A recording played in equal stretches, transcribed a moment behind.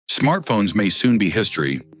Smartphones may soon be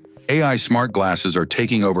history. AI smart glasses are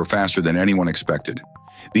taking over faster than anyone expected.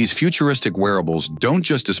 These futuristic wearables don't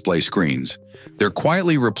just display screens. They're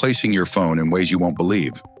quietly replacing your phone in ways you won't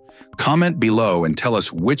believe. Comment below and tell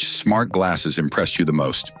us which smart glasses impressed you the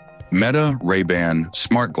most. Meta Ray-Ban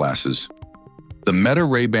Smart Glasses. The Meta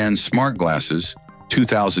Ray-Ban Smart Glasses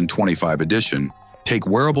 2025 edition take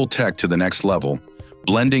wearable tech to the next level,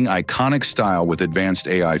 blending iconic style with advanced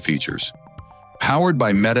AI features. Powered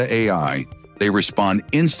by Meta AI, they respond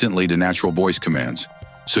instantly to natural voice commands,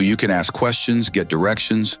 so you can ask questions, get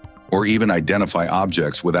directions, or even identify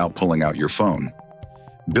objects without pulling out your phone.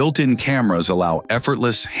 Built-in cameras allow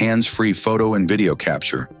effortless, hands-free photo and video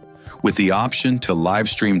capture, with the option to live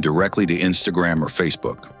stream directly to Instagram or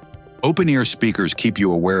Facebook. Open-ear speakers keep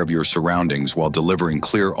you aware of your surroundings while delivering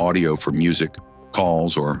clear audio for music,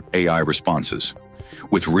 calls, or AI responses.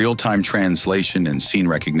 With real-time translation and scene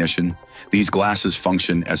recognition, these glasses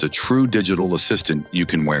function as a true digital assistant you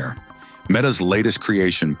can wear. Meta's latest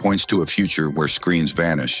creation points to a future where screens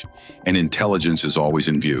vanish and intelligence is always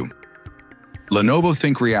in view. Lenovo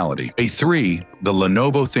ThinkReality A3. The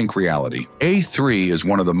Lenovo ThinkReality A3 is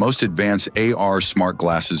one of the most advanced AR smart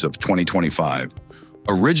glasses of 2025.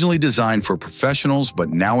 Originally designed for professionals but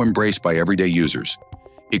now embraced by everyday users.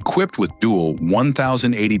 Equipped with dual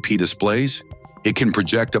 1080p displays, it can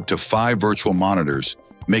project up to 5 virtual monitors,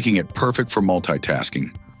 making it perfect for multitasking.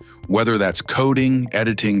 Whether that's coding,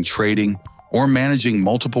 editing, trading, or managing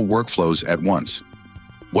multiple workflows at once.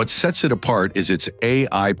 What sets it apart is its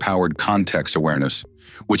AI-powered context awareness,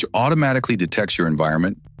 which automatically detects your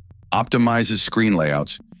environment, optimizes screen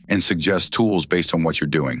layouts, and suggests tools based on what you're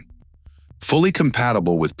doing. Fully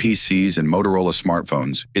compatible with PCs and Motorola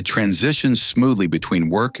smartphones, it transitions smoothly between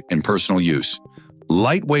work and personal use.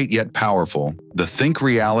 Lightweight yet powerful, the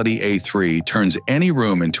ThinkReality A3 turns any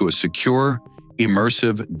room into a secure,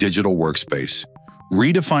 immersive digital workspace,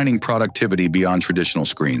 redefining productivity beyond traditional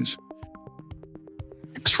screens.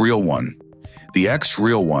 XREAL One. The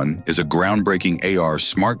XREAL One is a groundbreaking AR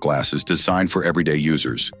smart glasses designed for everyday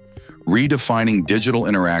users, redefining digital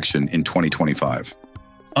interaction in 2025.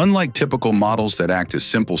 Unlike typical models that act as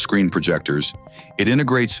simple screen projectors, it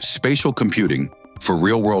integrates spatial computing for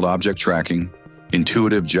real-world object tracking,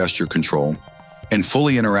 intuitive gesture control, and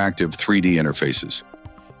fully interactive 3D interfaces.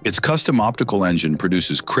 Its custom optical engine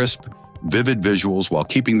produces crisp, vivid visuals while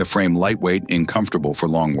keeping the frame lightweight and comfortable for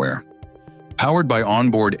long wear. Powered by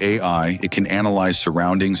onboard AI, it can analyze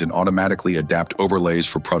surroundings and automatically adapt overlays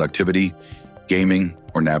for productivity, gaming,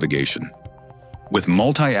 or navigation. With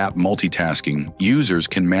multi-app multitasking, users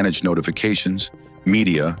can manage notifications,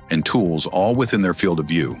 media, and tools all within their field of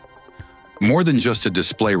view. More than just a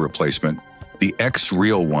display replacement, the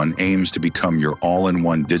XREAL One aims to become your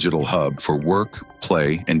all-in-one digital hub for work,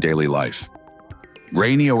 play, and daily life.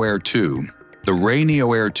 RayNeo Air 2. The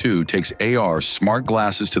RayNeo Air 2 takes AR smart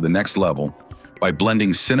glasses to the next level by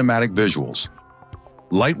blending cinematic visuals,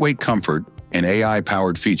 lightweight comfort, and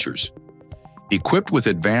AI-powered features. Equipped with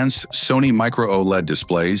advanced Sony Micro OLED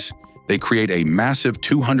displays, they create a massive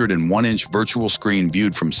 201-inch virtual screen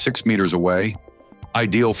viewed from 6 meters away,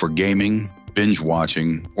 ideal for gaming, binge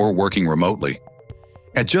watching, or working remotely.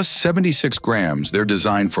 At just 76 grams, they're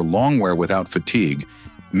designed for long wear without fatigue,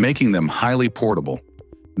 making them highly portable.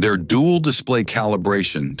 Their dual display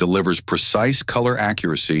calibration delivers precise color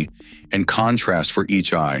accuracy and contrast for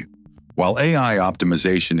each eye, while AI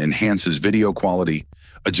optimization enhances video quality,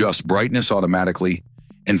 adjusts brightness automatically,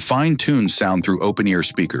 and fine-tunes sound through open-ear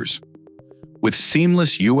speakers. With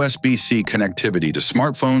seamless USB-C connectivity to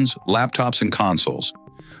smartphones, laptops, and consoles,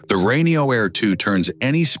 the RayNeo Air 2 turns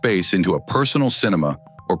any space into a personal cinema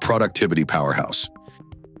or productivity powerhouse.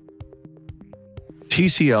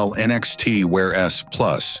 TCL nxtwear S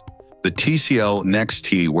Plus. The TCL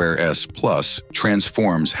nxtwear S Plus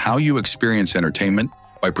transforms how you experience entertainment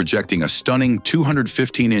by projecting a stunning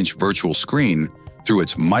 215-inch virtual screen through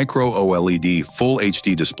its micro OLED Full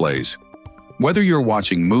HD displays. Whether you're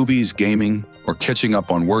watching movies, gaming, or catching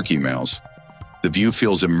up on work emails, the view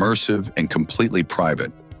feels immersive and completely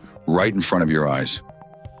private, right in front of your eyes.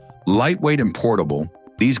 Lightweight and portable,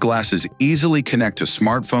 these glasses easily connect to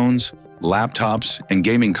smartphones, laptops, and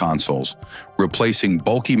gaming consoles, replacing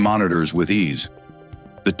bulky monitors with ease.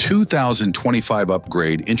 The 2025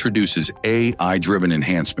 upgrade introduces AI-driven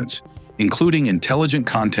enhancements, including intelligent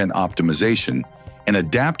content optimization and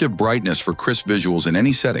adaptive brightness for crisp visuals in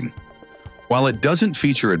any setting. While it doesn't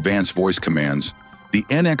feature advanced voice commands, the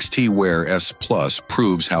nxtwear S Plus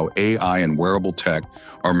proves how AI and wearable tech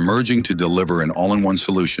are merging to deliver an all-in-one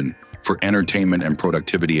solution for entertainment and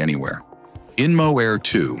productivity anywhere. INMO Air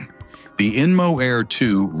 2. The INMO Air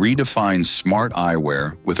 2 redefines smart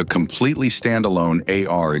eyewear with a completely standalone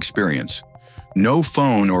AR experience. No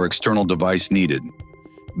phone or external device needed.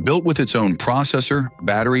 Built with its own processor,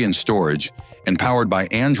 battery, and storage, and powered by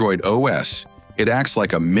Android OS, it acts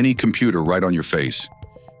like a mini computer right on your face.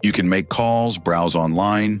 You can make calls, browse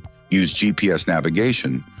online, use GPS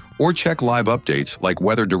navigation, or check live updates like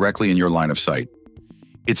weather directly in your line of sight.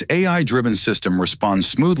 Its AI-driven system responds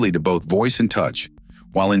smoothly to both voice and touch,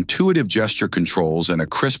 while intuitive gesture controls and a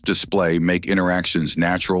crisp display make interactions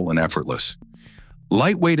natural and effortless.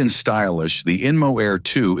 Lightweight and stylish, the INMO Air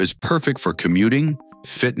 2 is perfect for commuting,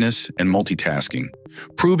 fitness, and multitasking,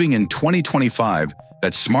 proving in 2025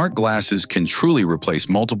 that smart glasses can truly replace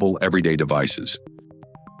multiple everyday devices.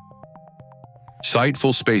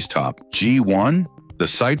 Sightful Spacetop G1. The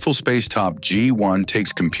Sightful Spacetop G1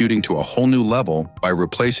 takes computing to a whole new level by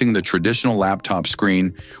replacing the traditional laptop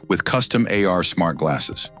screen with custom AR smart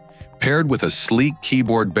glasses. Paired with a sleek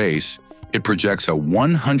keyboard base, it projects a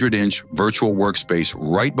 100-inch virtual workspace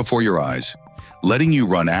right before your eyes, letting you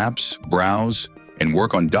run apps, browse, and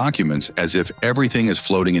work on documents as if everything is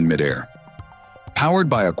floating in midair. Powered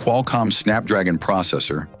by a Qualcomm Snapdragon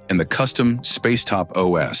processor and the custom Spacetop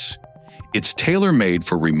OS, it's tailor-made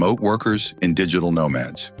for remote workers and digital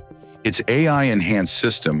nomads. Its AI-enhanced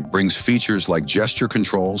system brings features like gesture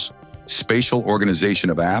controls, spatial organization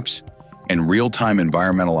of apps, and real-time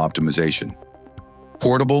environmental optimization.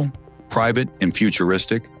 Portable, private, and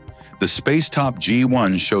futuristic, the Spacetop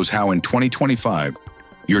G1 shows how in 2025,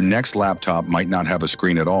 your next laptop might not have a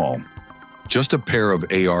screen at all, just a pair of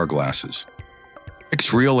AR glasses.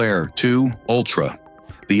 XREAL Air 2 Ultra.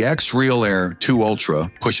 The XREAL Air 2 Ultra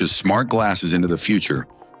pushes smart glasses into the future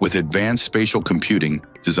with advanced spatial computing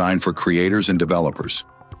designed for creators and developers.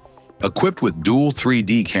 Equipped with dual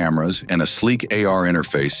 3D cameras and a sleek AR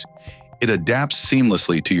interface, it adapts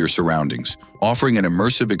seamlessly to your surroundings, offering an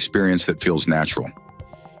immersive experience that feels natural.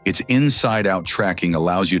 Its inside-out tracking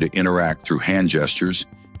allows you to interact through hand gestures,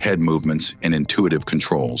 head movements, and intuitive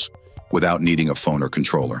controls without needing a phone or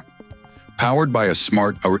controller. Powered by a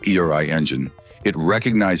smart AI engine, it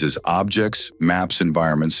recognizes objects, maps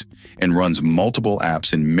environments, and runs multiple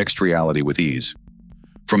apps in mixed reality with ease.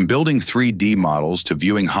 From building 3D models to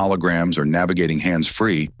viewing holograms or navigating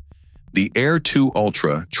hands-free, the Air 2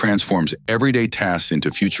 Ultra transforms everyday tasks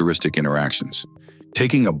into futuristic interactions,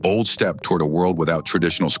 taking a bold step toward a world without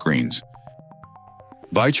traditional screens.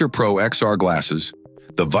 Viture Pro XR Glasses.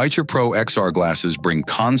 The Viture Pro XR glasses bring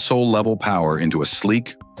console-level power into a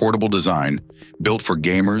sleek, portable design built for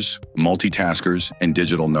gamers, multitaskers, and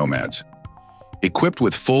digital nomads. Equipped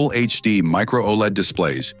with full HD micro OLED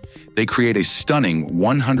displays, they create a stunning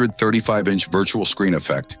 135-inch virtual screen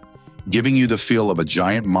effect, giving you the feel of a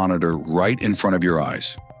giant monitor right in front of your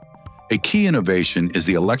eyes. A key innovation is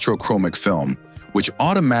the electrochromic film, which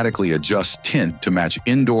automatically adjusts tint to match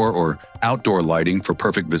indoor or outdoor lighting for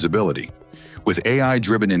perfect visibility. With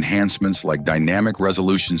AI-driven enhancements like dynamic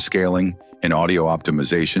resolution scaling and audio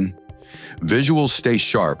optimization, visuals stay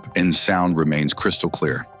sharp and sound remains crystal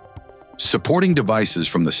clear. Supporting devices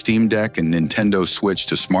from the Steam Deck and Nintendo Switch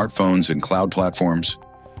to smartphones and cloud platforms,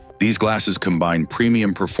 these glasses combine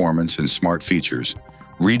premium performance and smart features,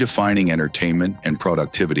 redefining entertainment and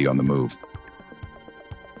productivity on the move.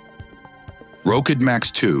 Rokid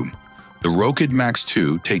Max 2. The Rokid Max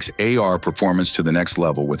 2 takes AR performance to the next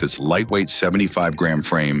level with its lightweight 75-gram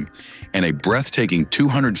frame and a breathtaking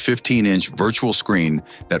 215-inch virtual screen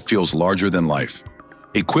that feels larger than life.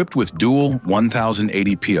 Equipped with dual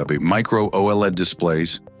 1080p micro OLED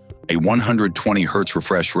displays, a 120 Hz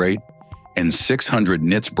refresh rate, and 600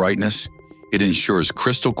 nits brightness, it ensures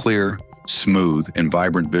crystal clear, smooth, and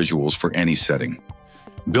vibrant visuals for any setting.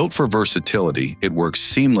 Built for versatility, it works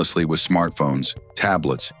seamlessly with smartphones,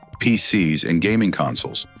 tablets, PCs, and gaming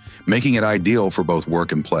consoles, making it ideal for both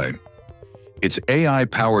work and play. Its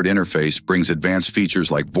AI-powered interface brings advanced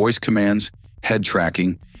features like voice commands, head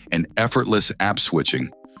tracking, and effortless app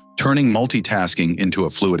switching, turning multitasking into a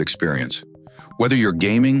fluid experience. Whether you're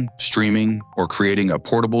gaming, streaming, or creating a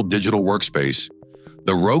portable digital workspace,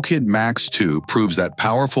 the Rokid Max 2 proves that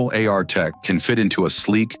powerful AR tech can fit into a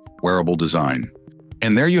sleek, wearable design.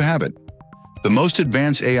 And there you have it, the most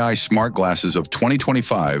advanced AI smart glasses of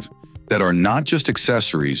 2025 that are not just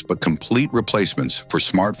accessories but complete replacements for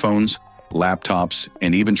smartphones, laptops,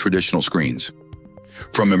 and even traditional screens.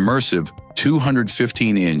 From immersive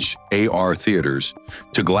 215-inch AR theaters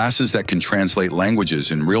to glasses that can translate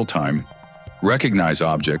languages in real time, recognize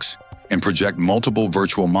objects, and project multiple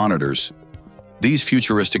virtual monitors, these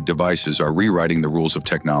futuristic devices are rewriting the rules of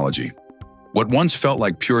technology. What once felt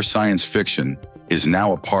like pure science fiction is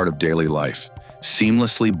now a part of daily life,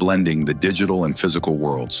 seamlessly blending the digital and physical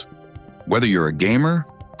worlds. Whether you're a gamer,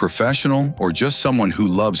 professional, or just someone who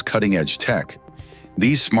loves cutting-edge tech,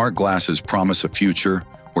 these smart glasses promise a future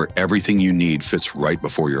where everything you need fits right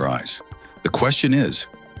before your eyes. The question is,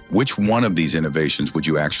 which one of these innovations would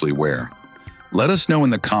you actually wear? Let us know in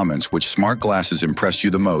the comments which smart glasses impressed you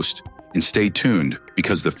the most, and stay tuned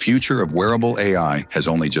because the future of wearable AI has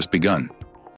only just begun.